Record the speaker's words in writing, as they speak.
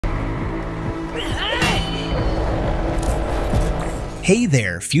Hey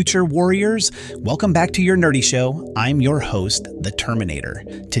there, future warriors! Welcome back to your nerdy show. I'm your host, the Terminator.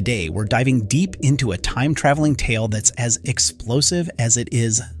 Today, we're diving deep into a time-traveling tale that's as explosive as it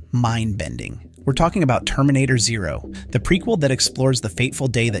is mind-bending. We're talking about Terminator Zero, the prequel that explores the fateful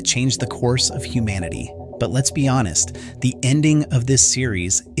day that changed the course of humanity. But let's be honest, the ending of this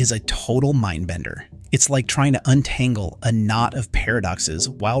series is a total mind-bender. It's like trying to untangle a knot of paradoxes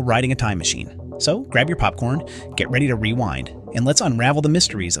while riding a time machine. So grab your popcorn, get ready to rewind, and let's unravel the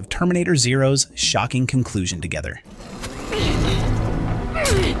mysteries of Terminator Zero's shocking conclusion together. Do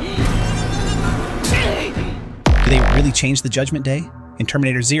they really change the Judgment Day? In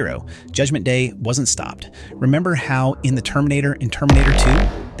Terminator Zero, Judgment Day wasn't stopped. Remember how in the Terminator and Terminator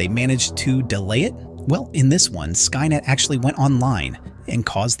 2, they managed to delay it? Well, in this one, Skynet actually went online and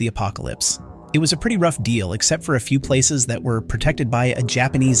caused the apocalypse. It was a pretty rough deal, except for a few places that were protected by a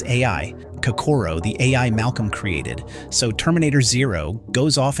Japanese AI, Kokoro, the AI Malcolm created. So Terminator Zero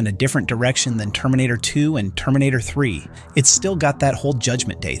goes off in a different direction than Terminator 2 and Terminator 3. It's still got that whole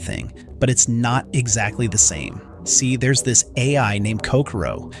Judgment Day thing, but it's not exactly the same. See, there's this AI named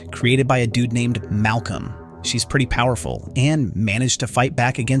Kokoro, created by a dude named Malcolm. She's pretty powerful and managed to fight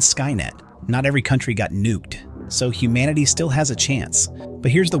back against Skynet. Not every country got nuked, so humanity still has a chance.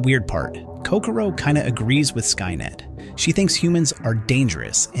 But here's the weird part. Kokoro kinda agrees with Skynet. She thinks humans are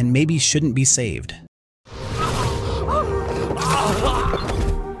dangerous and maybe shouldn't be saved.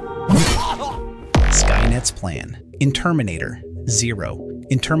 Skynet's plan. In Terminator Zero,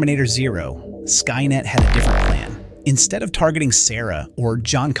 Skynet had a different plan. Instead of targeting Sarah or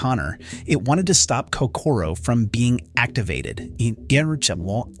John Connor, it wanted to stop Kokoro from being activated.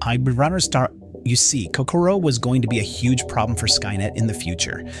 You see, Kokoro was going to be a huge problem for Skynet in the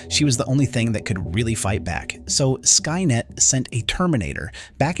future. She was the only thing that could really fight back. So Skynet sent a Terminator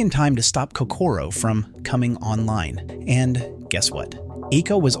back in time to stop Kokoro from coming online. And guess what?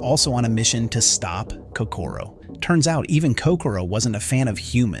 Eiko was also on a mission to stop Kokoro. Turns out even Kokoro wasn't a fan of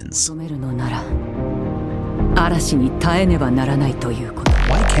humans. Why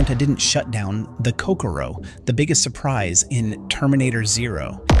Kenta didn't shut down the Kokoro, the biggest surprise in Terminator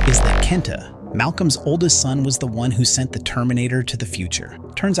Zero, is that Kenta, Malcolm's oldest son, was the one who sent the Terminator to the future.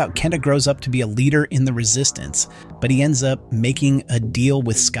 Turns out Kenta grows up to be a leader in the Resistance, but he ends up making a deal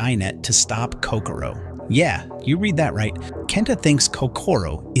with Skynet to stop Kokoro. Yeah, you read that right. Kenta thinks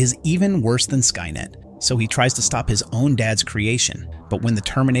Kokoro is even worse than Skynet, so he tries to stop his own dad's creation. But when the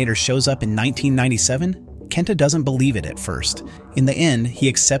Terminator shows up in 1997, Kenta doesn't believe it at first. In the end, he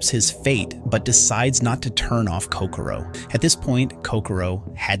accepts his fate, but decides not to turn off Kokoro. At this point,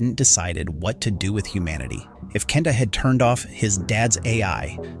 Kokoro hadn't decided what to do with humanity. If Kenta had turned off his dad's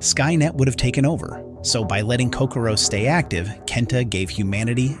AI, Skynet would have taken over. So by letting Kokoro stay active, Kenta gave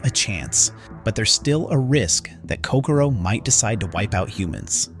humanity a chance. But there's still a risk that Kokoro might decide to wipe out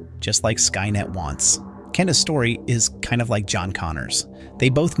humans, just like Skynet wants. Kenta's story is kind of like John Connor's. They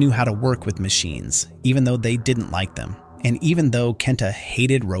both knew how to work with machines, even though they didn't like them. And even though Kenta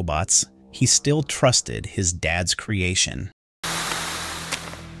hated robots, he still trusted his dad's creation.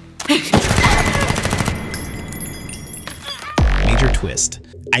 Major twist.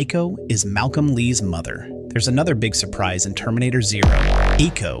 Eiko is Malcolm Lee's mother. There's another big surprise in Terminator Zero.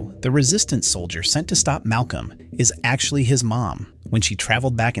 Eiko, the resistance soldier sent to stop Malcolm, is actually his mom. When she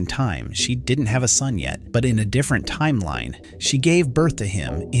traveled back in time, she didn't have a son yet, but in a different timeline, she gave birth to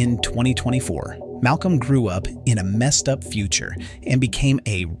him in 2024. Malcolm grew up in a messed up future and became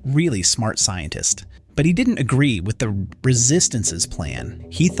a really smart scientist. But he didn't agree with the Resistance's plan.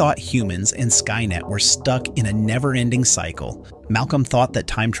 He thought humans and Skynet were stuck in a never-ending cycle. Malcolm thought that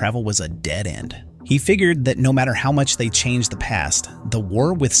time travel was a dead end. He figured that no matter how much they changed the past, the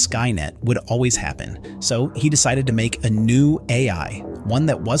war with Skynet would always happen. So he decided to make a new AI, one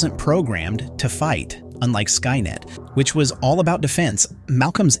that wasn't programmed to fight, unlike Skynet, which was all about defense.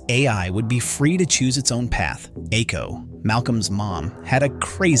 Malcolm's AI would be free to choose its own path. Eiko, Malcolm's mom, had a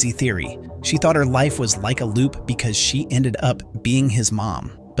crazy theory. She thought her life was like a loop because she ended up being his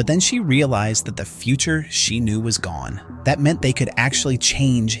mom. But then she realized that the future she knew was gone. That meant they could actually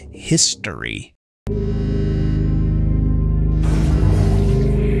change history.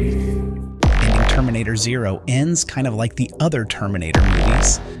 Ending Terminator Zero ends kind of like the other Terminator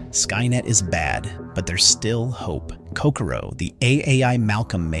movies. Skynet is bad, but there's still hope. Kokoro, the AI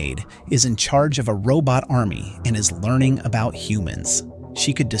Malcolm made, is in charge of a robot army and is learning about humans.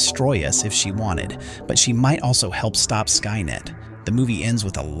 She could destroy us if she wanted, but she might also help stop Skynet. The movie ends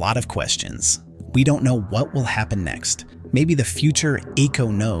with a lot of questions. We don't know what will happen next. Maybe the future Eiko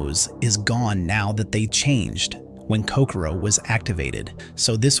knows is gone now that they changed when Kokoro was activated.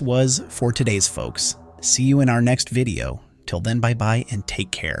 So this was for today's folks. See you in our next video Till then, bye-bye and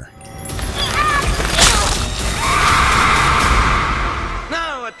take care.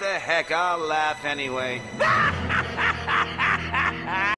 No, what the heck, I'll laugh anyway.